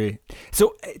 Totally agree.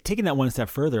 So taking that one step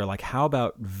further, like how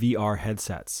about VR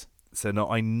headsets? So now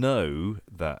I know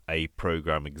that a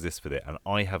program exists for it, and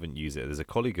I haven't used it. There's a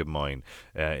colleague of mine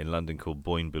in London called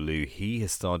Boyne Ballou. He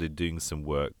has started doing some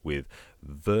work with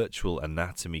virtual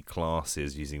anatomy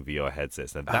classes using VR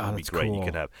headsets. Now that would be great. Cool. You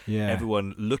can have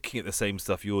everyone looking at the same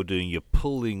stuff you're doing. You're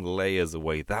pulling layers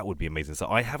away. That would be amazing. So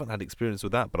I haven't had experience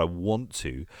with that, but I want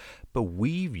to. But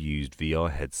we've used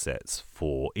VR headsets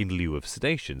in lieu of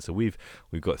sedation. So we've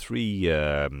got 3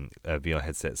 VR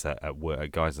headsets at work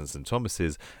at Guy's and St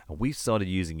Thomas's, and we've started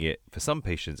using it for some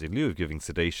patients in lieu of giving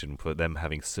sedation for them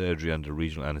having surgery under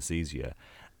regional anesthesia.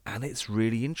 And it's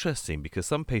really interesting because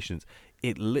some patients,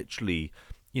 it literally,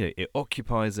 it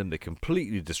occupies them. They're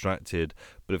completely distracted.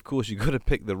 But of course, you've got to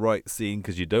pick the right scene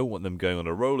because you don't want them going on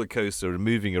a roller coaster and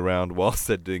moving around whilst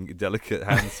they're doing delicate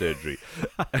hand surgery.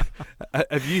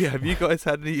 Have you guys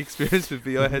had any experience with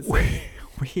VR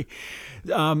headsets?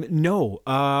 No.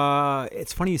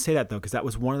 It's funny you say that, though, because that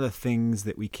was one of the things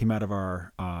that we came out of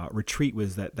our retreat,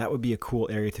 was that would be a cool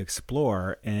area to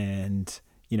explore and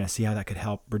see how that could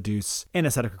help reduce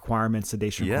anesthetic requirements,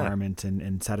 sedation requirement,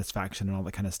 and satisfaction and all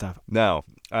that kind of stuff. Now,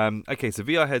 okay, so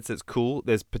VR headsets, cool.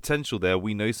 There's potential there.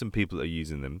 We know some people that are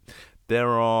using them. There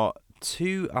are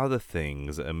 2 other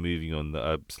things that are moving on that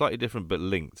are slightly different but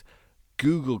linked.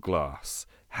 Google Glass.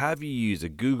 Have you used a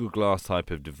Google Glass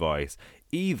type of device,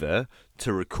 either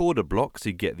to record a block so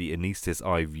you get the anaesthetist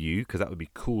eye view, because that would be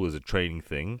cool as a training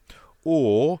thing,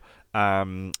 or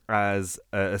as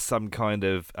some kind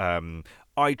of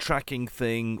eye tracking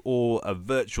thing, or a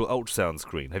virtual ultrasound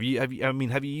screen? Have you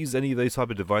used any of those type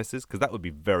of devices? Because that would be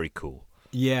very cool.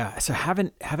 Yeah, so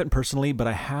haven't personally, but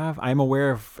I'm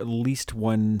aware of at least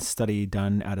one study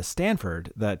done out of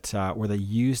Stanford that where they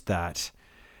used that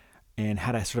and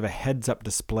had a sort of a heads up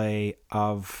display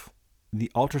of the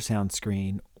ultrasound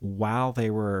screen while they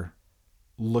were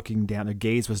looking down. Their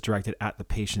gaze was directed at the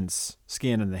patient's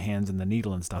skin and the hands and the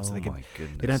needle and stuff. Oh, so they my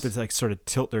goodness. They don't have to sort of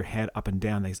tilt their head up and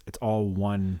down. It's all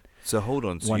one. So hold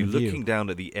on. So you're view. looking down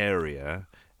at the area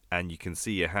and you can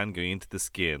see your hand going into the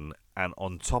skin, and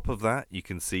on top of that you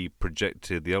can see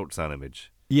projected the ultrasound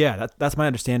image. Yeah, that's my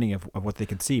understanding of what they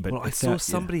could see. But I saw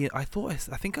somebody. I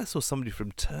think I saw somebody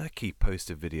from Turkey post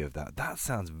a video of that. That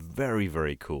sounds very,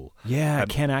 very cool. Yeah,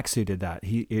 Ken Aksu did that.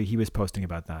 He was posting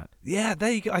about that. Yeah,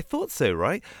 there you go. I thought so,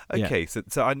 right? Okay,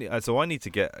 so I need to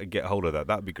get hold of that.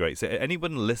 That'd be great. So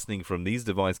anyone listening from these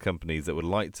device companies that would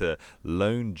like to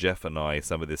loan Jeff and I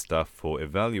some of this stuff for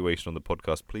evaluation on the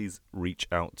podcast, please reach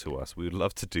out to us. We would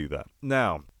love to do that.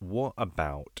 Now, what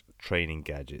about training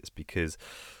gadgets? Because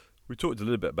we talked a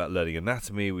little bit about learning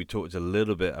anatomy. We talked a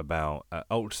little bit about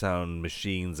ultrasound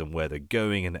machines and where they're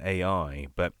going, and AI.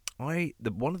 But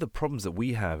one of the problems that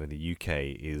we have in the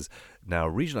UK is now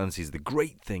regional anesthesia. The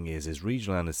great thing is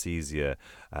regional anesthesia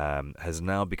has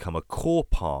now become a core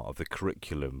part of the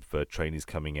curriculum for trainees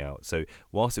coming out. So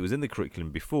whilst it was in the curriculum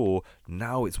before,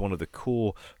 now it's one of the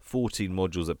core 14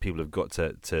 modules that people have got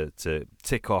to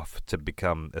tick off to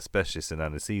become a specialist in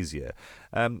anesthesia,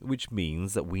 which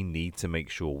means that we need to make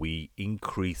sure we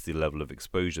increase the level of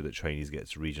exposure that trainees get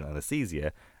to regional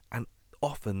anesthesia. And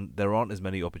often there aren't as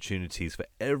many opportunities for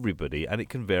everybody, and it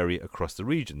can vary across the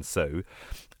region. So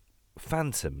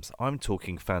Phantoms, I'm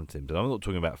talking Phantoms, and I'm not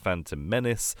talking about Phantom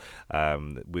Menace.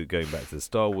 We're going back to the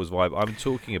Star Wars vibe. I'm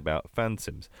talking about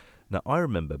Phantoms. Now, I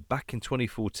remember back in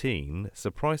 2014,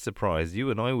 surprise, surprise,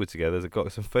 you and I were together. I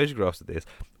got some photographs of this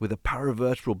with a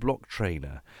paravertebral block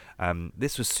trainer.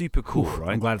 This was super cool,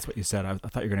 right? I'm glad it's what you said. I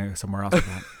thought you were going to go somewhere else with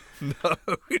that. No,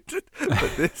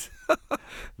 but this.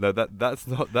 No, that's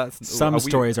not. That's Some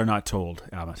stories are not told,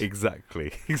 Amos.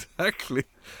 Exactly.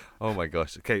 Oh my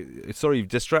gosh. Okay, sorry, you've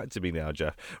distracted me now,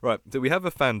 Jeff. Right, so we have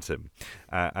a phantom,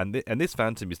 and this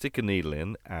phantom, you stick a needle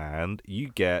in, and you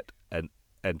get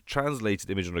a translated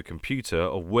image on a computer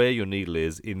of where your needle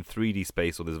is in 3D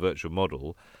space on this virtual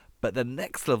model. But the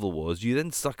next level was you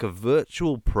then stuck a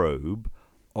virtual probe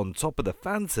on top of the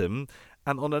phantom,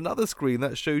 and on another screen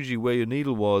that shows you where your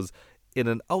needle was in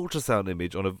an ultrasound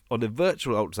image on a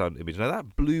virtual ultrasound image. Now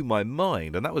that blew my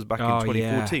mind, and that was back in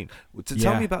 2014. Yeah. So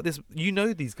tell me about this. You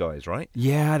know these guys, right?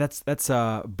 Yeah, that's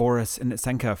Boris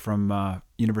Senka from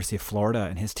University of Florida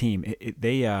and his team.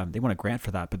 They won a grant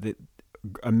for that, but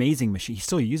amazing machine. He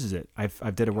still uses it.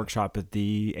 I've did a workshop at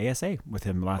the ASA with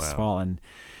him last fall, and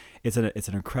it's an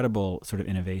incredible sort of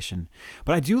innovation.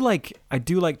 But I do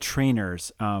like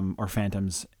trainers or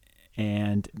phantoms,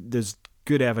 and there's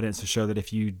good evidence to show that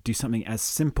if you do something as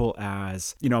simple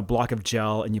as, a block of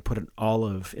gel and you put an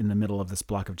olive in the middle of this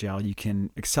block of gel, you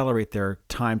can accelerate their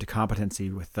time to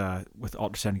competency with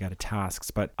ultrasound guided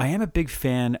tasks. But I am a big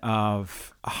fan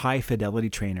of high fidelity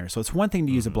trainers. So it's one thing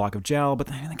to use a block of gel, but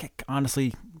I think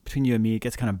honestly, between you and me, it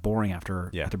gets kind of boring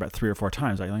after about 3 or 4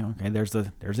 times. Like, okay, there's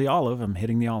the olive. I'm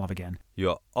hitting the olive again.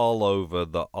 You're all over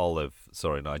the olive.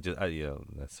 Sorry, no,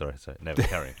 sorry. Never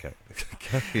carry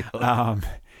on.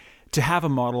 To have a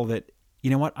model that,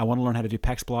 I want to learn how to do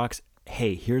PEX blocks.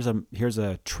 Hey, here's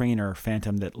a trainer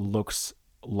phantom that looks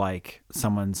like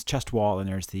someone's chest wall, and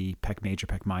there's the PEC major,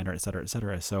 PEC minor, et cetera, et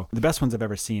cetera. So the best ones I've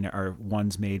ever seen are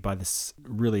ones made by this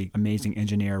really amazing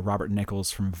engineer, Robert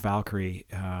Nichols from Valkyrie.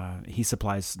 He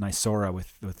supplies Nysora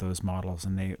with those models,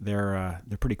 and they're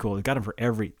pretty cool. They've got them for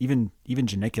even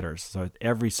geniculars. So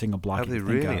every single block. Have you they can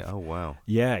think really? of. Oh wow.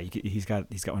 Yeah, he's got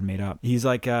one made up. He's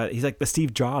like the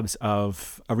Steve Jobs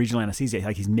of regional anesthesia.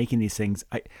 Like, he's making these things.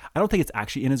 I don't think it's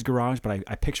actually in his garage, but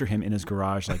I picture him in his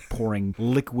garage, like pouring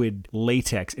liquid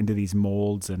latex into these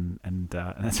molds and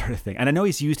that sort of thing. And I know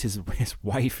he's used his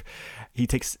wife. He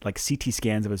takes like CT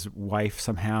scans of his wife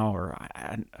somehow, or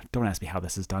don't ask me how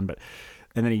this is done,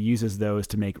 and then he uses those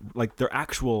to make like their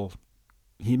actual.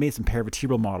 He made some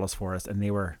paravertebral models for us, and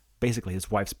they were basically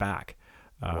his wife's back.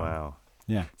 Wow.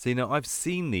 Yeah. See, I've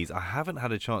seen these. I haven't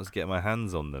had a chance to get my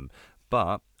hands on them,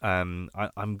 but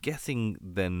I'm guessing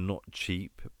they're not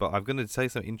cheap. But I'm going to say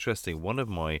something interesting. One of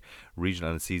my regional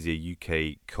anaesthesia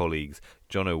UK colleagues,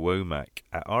 John O'Womack,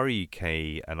 at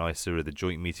REUK and ISURA, the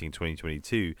joint meeting in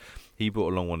 2022, he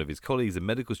brought along one of his colleagues, a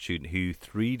medical student, who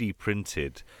 3D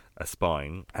printed a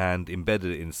spine and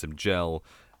embedded it in some gel.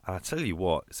 And I tell you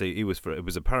what, so it was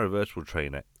a paravertebral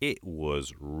trainer. It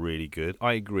was really good.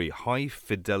 I agree. High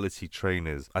fidelity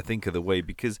trainers, I think, are the way,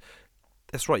 because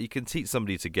that's right. You can teach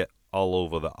somebody to get all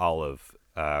over the olive.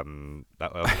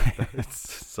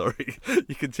 Sorry,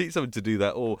 you can teach someone to do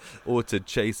that, or to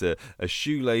chase a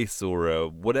shoelace, or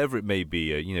whatever it may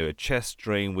be. A chest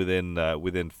drain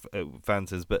within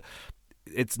phantoms, but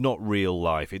it's not real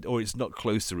life, or it's not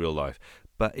close to real life.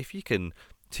 But if you can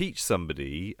teach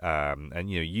somebody and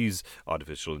use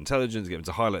artificial intelligence, get them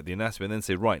to highlight the anatomy, and then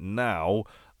say, right, now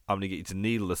I'm going to get you to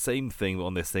needle the same thing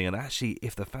on this thing, and actually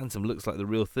if the phantom looks like the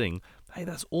real thing, hey,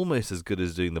 that's almost as good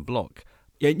as doing the block.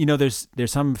 Yeah, there's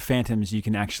some phantoms you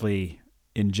can actually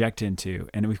inject into,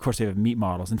 and of course they have meat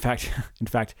models. In fact,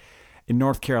 in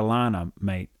North Carolina,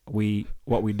 mate,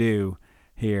 what we do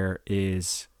here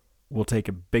is we'll take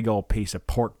a big old piece of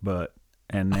pork butt,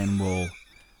 and then we'll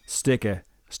stick a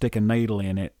needle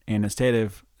in it, and instead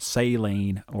of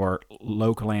saline or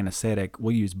local anesthetic,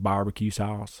 we'll use barbecue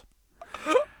sauce.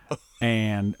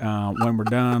 And when we're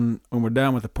done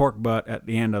with the pork butt at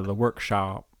the end of the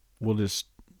workshop, we'll just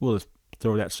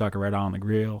throw that sucker right on the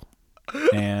grill.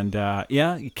 And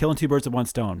you're killing 2 birds with 1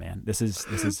 stone, man. This is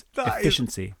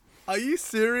efficiency. Are you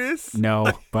serious?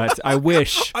 No, but I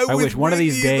wish. I wish one of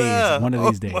these days. One of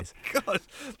these days. Oh my gosh,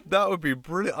 that would be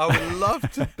brilliant. I would love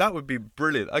to. That would be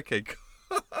brilliant. Okay.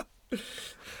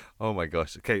 Oh my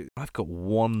gosh. Okay, I've got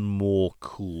one more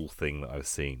cool thing that I've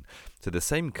seen. So the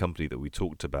same company that we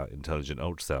talked about, Intelligent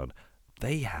Ultrasound,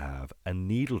 they have a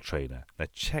needle trainer. Now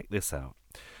check this out.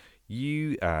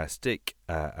 You stick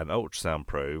an ultrasound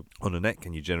probe on a neck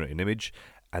and you generate an image,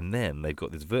 and then they've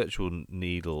got this virtual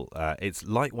needle. It's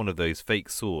like one of those fake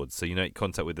swords. So,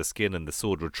 contact with the skin and the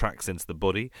sword retracts into the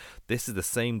body. This is the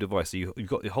same device. So you've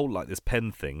got the whole like this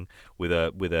pen thing with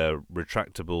a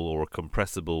retractable or a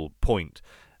compressible point.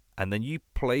 And then you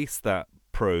place that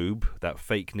probe, that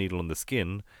fake needle on the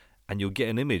skin, and you'll get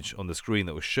an image on the screen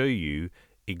that will show you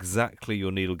exactly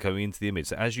your needle going into the image.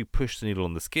 So as you push the needle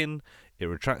on the skin, it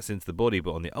retracts into the body,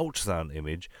 but on the ultrasound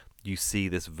image, you see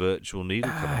this virtual needle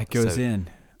come out. It goes in.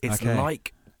 It's Okay.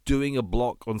 like doing a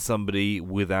block on somebody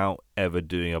without ever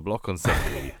doing a block on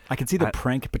somebody. I can see the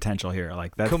prank potential here.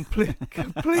 Like that.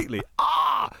 Completely.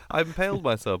 I impaled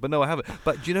myself. But no, I haven't.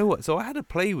 But do you know what? So I had a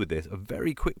play with this, a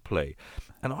very quick play.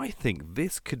 And I think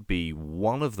this could be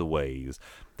one of the ways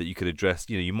that you could address,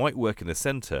 you might work in a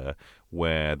center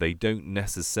where they don't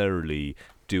necessarily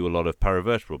do a lot of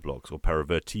paravertebral blocks or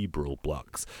paravertebral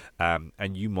blocks,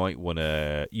 and you might want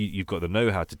to you've got the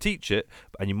know-how to teach it,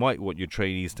 and you might want your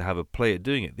trainees to have a play at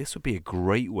doing it. This would be a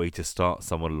great way to start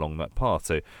someone along that path.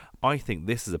 So I think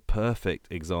this is a perfect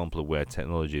example of where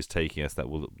technology is taking us that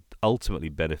will ultimately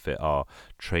benefit our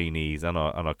trainees and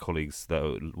our colleagues that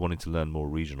are wanting to learn more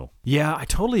regional. Yeah, I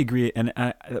totally agree, and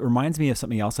it reminds me of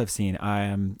something else I've seen.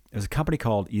 There's a company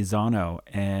called Izano,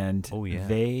 and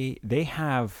they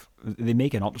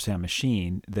make an ultrasound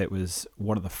machine that was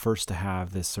one of the first to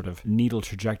have this sort of needle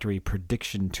trajectory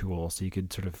prediction tool. So you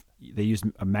could they used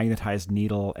a magnetized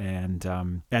needle, and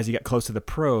as you got close to the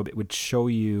probe, it would show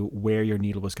you where your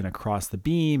needle was going to cross the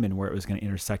beam and where it was going to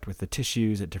intersect with the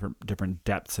tissues at different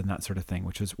depths and that sort of thing,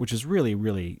 which is really,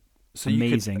 really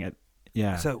amazing.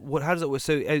 Yeah. So how does it work?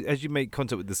 So as you make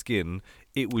contact with the skin,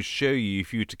 it would show you,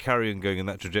 if you were to carry on going in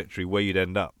that trajectory, where you'd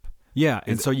end up. Yeah,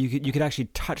 and so you could actually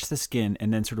touch the skin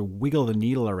and then sort of wiggle the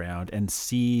needle around and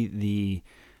see the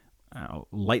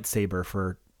lightsaber,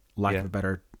 for lack of a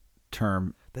better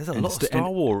term. There's a lot of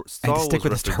Star Wars. To stick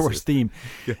with the Star Wars theme,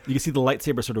 yeah. You can see the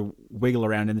lightsaber sort of wiggle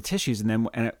around in the tissues, and then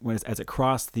as it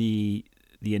crossed the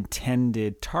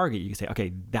intended target, you can say,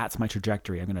 okay, that's my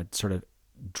trajectory. I'm going to sort of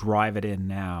drive it in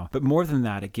now. But more than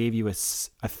that, it gave you a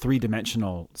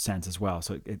three-dimensional sense as well.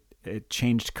 So it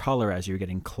changed color as you were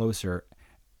getting closer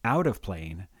out of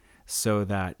plane, so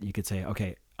that you could say,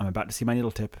 okay, I'm about to see my needle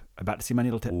tip.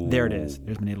 Ooh. There it is.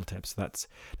 There's my needle tip. So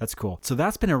that's cool. So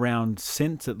that's been around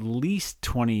since at least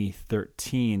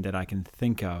 2013 that I can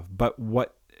think of, but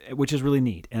which is really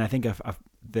neat. And I think of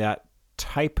that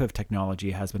type of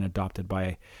technology has been adopted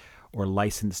by or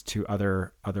licensed to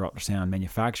other ultrasound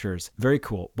manufacturers. Very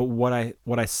cool. But what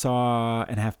I saw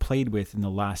and have played with in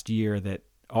the last year that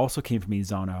also came from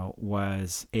Izano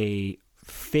was a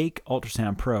fake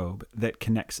ultrasound probe that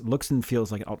looks and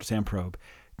feels like an ultrasound probe,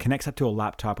 connects up to a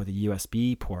laptop with a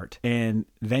USB port, and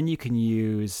then you can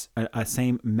use a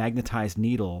same magnetized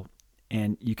needle,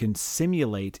 and you can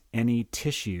simulate any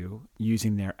tissue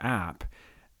using their app.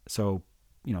 So,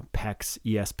 PEX,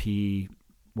 ESP,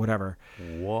 whatever.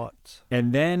 What?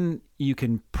 And then you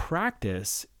can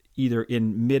practice either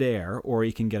in midair, or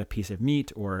you can get a piece of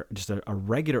meat or just a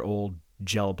regular old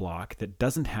gel block that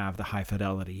doesn't have the high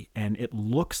fidelity, and it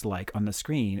looks like on the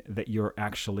screen that you're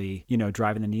actually,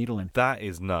 driving the needle in. That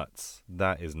is nuts.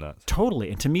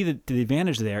 Totally. And to me, the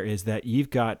advantage there is that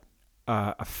you've got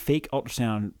a fake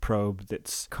ultrasound probe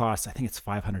that's costs, I think it's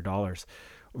 $500,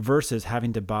 versus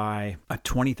having to buy a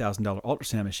 $20,000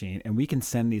 ultrasound machine. And we can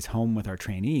send these home with our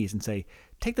trainees and say,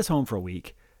 take this home for a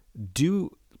week,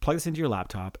 plug this into your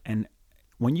laptop, and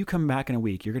when you come back in a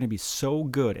week, you're going to be so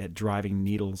good at driving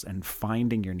needles and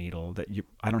finding your needle that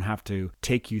I don't have to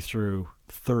take you through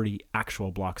 30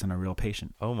 actual blocks on a real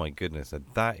patient. Oh my goodness,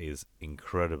 that is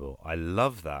incredible. I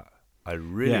love that. I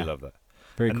really love that.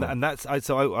 Very cool. And that's I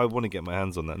want to get my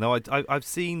hands on that. Now I've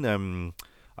seen.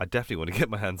 I definitely want to get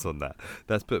my hands on that.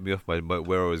 That's put me off my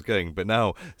where I was going. But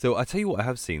now, so I tell you what I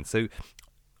have seen. So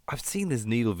I've seen this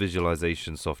needle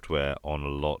visualization software on a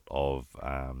lot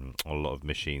of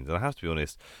machines, and I have to be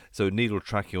honest. So needle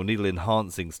tracking or needle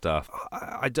enhancing stuff,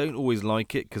 I don't always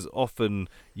like it, because often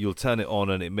you'll turn it on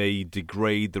and it may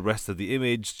degrade the rest of the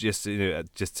image just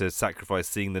to sacrifice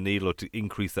seeing the needle or to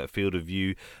increase that field of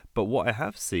view. But what I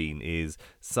have seen is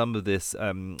some of this.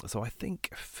 So I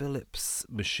think Philips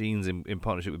machines in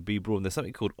partnership with B Braun, there's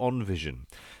something called OnVision.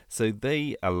 So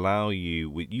they allow you,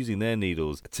 with using their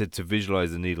needles, to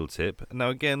visualize the needle tip. Now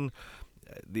again,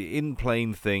 the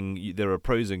in-plane thing, there are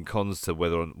pros and cons to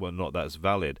whether or not that's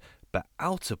valid. But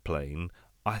out of plane,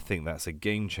 I think that's a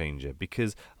game changer,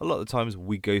 because a lot of the times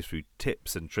we go through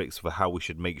tips and tricks for how we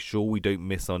should make sure we don't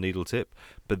miss our needle tip.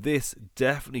 But this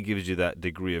definitely gives you that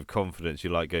degree of confidence.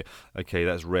 You go, okay,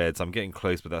 that's red, so I'm getting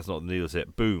close, but that's not the needle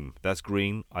tip. Boom, that's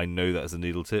green. I know that's a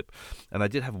needle tip. And I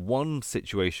did have one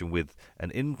situation with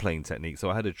an in-plane technique. So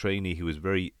I had a trainee who was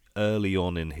very early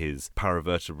on in his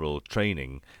paravertebral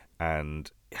training,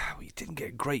 and he didn't get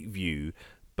a great view.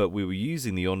 But we were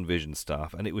using the OnVision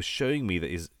stuff, and it was showing me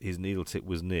that his needle tip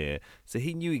was near. So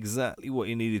he knew exactly what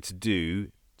he needed to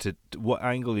do, what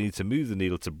angle he needed to move the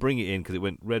needle to bring it in, because it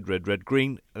went red, red, red,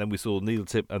 green, and then we saw the needle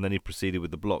tip, and then he proceeded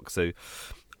with the block. So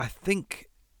I think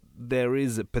there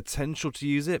is a potential to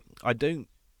use it. I don't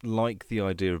like the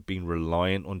idea of being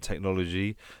reliant on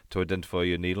technology to identify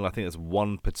your needle. I think that's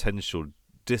one potential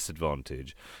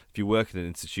disadvantage. If you work in an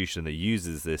institution that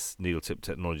uses this needle tip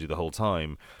technology the whole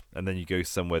time, and then you go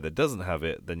somewhere that doesn't have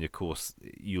it, then of course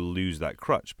you'll lose that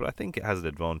crutch. But I think it has an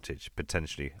advantage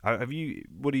potentially.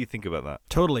 What do you think about that?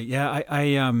 Totally. Yeah,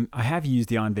 I have used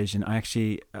the On Vision. I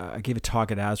actually I gave a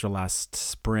talk at ASRA last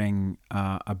spring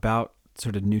about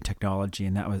sort of new technology,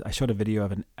 and that was, I showed a video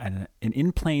of an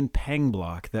in-plane peng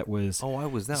block that was. Oh, I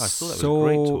was there. I saw that. It was a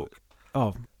great talk.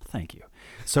 Oh, thank you.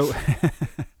 So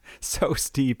so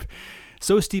steep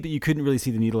that you couldn't really see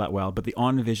the needle that well, but the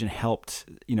On Vision helped,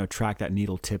 track that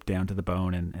needle tip down to the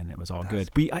bone, and it was all good.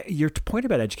 Your point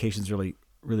about education is really,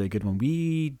 really a good one.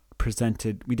 We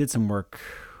did some work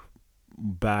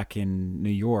back in New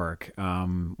York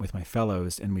with my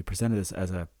fellows, and we presented this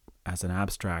as an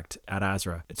abstract at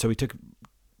ASRA. So we took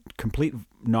complete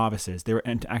novices. They were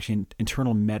actually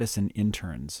internal medicine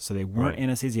interns. So they weren't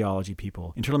anesthesiology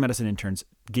people. Internal medicine interns,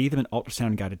 gave them an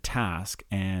ultrasound guided task,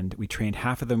 and we trained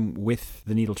half of them with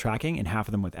the needle tracking and half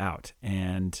of them without.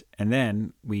 And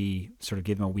then we sort of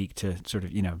gave them a week to sort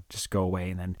of, just go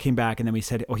away, and then came back, and then we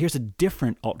said, oh, here's a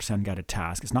different ultrasound guided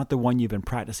task. It's not the one you've been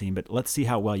practicing, but let's see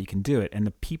how well you can do it. And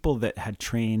the people that had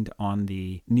trained on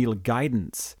the needle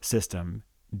guidance system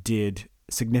did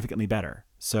significantly better.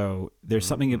 So there's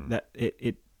something that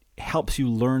it helps you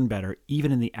learn better,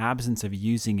 even in the absence of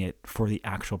using it for the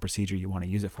actual procedure you want to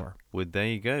use it for. Well, there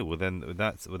you go. Well, then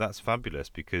that's fabulous,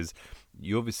 because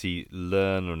you obviously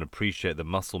learn and appreciate the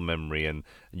muscle memory, and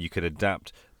you can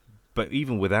adapt, but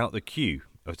even without the cue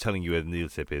of telling you where the needle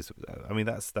tip is. I mean,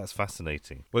 that's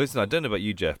fascinating. Well, listen, I don't know about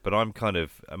you, Jeff, but I'm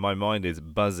my mind is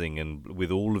buzzing, and with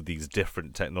all of these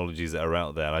different technologies that are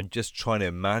out there, and I'm just trying to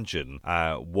imagine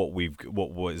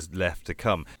what is left to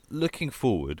come. Looking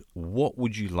forward, what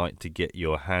would you like to get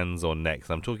your hands on next?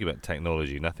 I'm talking about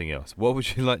technology, nothing else. What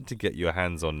would you like to get your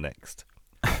hands on next?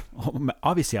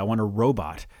 Obviously, I want a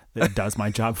robot that does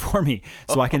my job for me,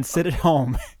 so I can sit at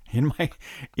home in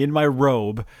my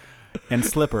robe and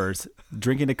slippers,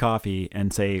 drinking a coffee,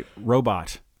 and say,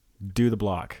 robot, do the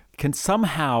block. Can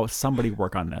somehow somebody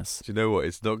work on this? Do you know what?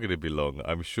 It's not going to be long.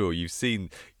 I'm sure you've seen.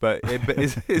 But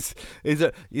is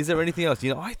there anything else?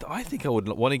 I think I would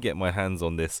want to get my hands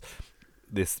on this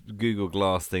Google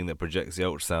Glass thing that projects the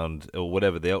ultrasound, or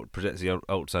whatever, projects the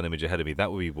ultrasound image ahead of me.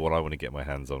 That would be what I want to get my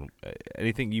hands on.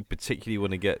 Anything you particularly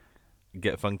want to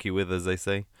get funky with, as they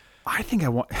say? I think I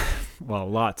want. Well,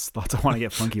 lots I want to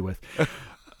get funky with.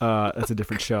 That's a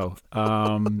different show.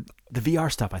 The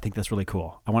VR stuff, I think that's really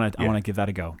cool. I want to give that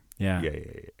a go. Yeah.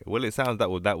 Well, it sounds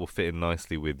that will fit in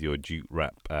nicely with your jute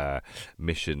wrap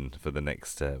mission for the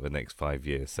next 5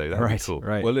 years. So that'd be cool.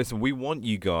 Right. Well, listen, we want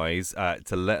you guys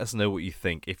to let us know what you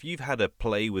think. If you've had a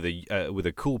play with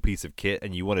a cool piece of kit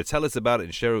and you want to tell us about it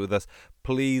and share it with us,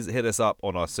 please hit us up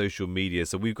on our social media.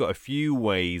 So we've got a few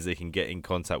ways they can get in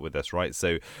contact with us, right?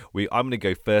 So I'm going to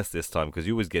go first this time, because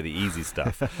you always get the easy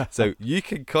stuff. So you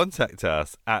can contact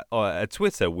us at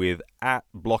Twitter with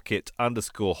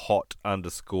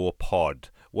 @blockit_hot_pod.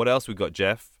 What else we got,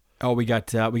 Jeff? Oh, we got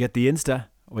the Insta.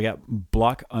 We got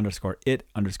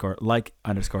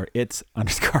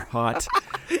block_it_like_it's_hot.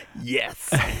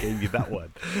 Yes, I gave you that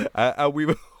one. And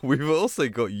we've also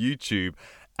got YouTube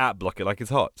at Block It Like It's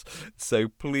Hot. So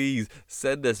please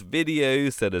send us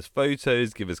videos, send us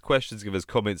photos, give us questions, give us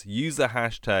comments. Use the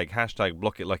hashtag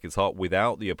Block It Like It's Hot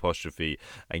without the apostrophe,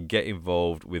 and get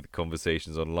involved with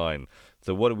conversations online.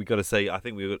 So what have we got to say? I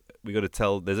think we got to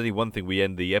tell. There's only one thing we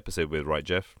end the episode with, right,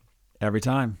 Jeff? Every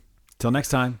time. Till next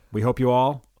time, we hope you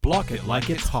all block it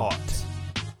like it's hot.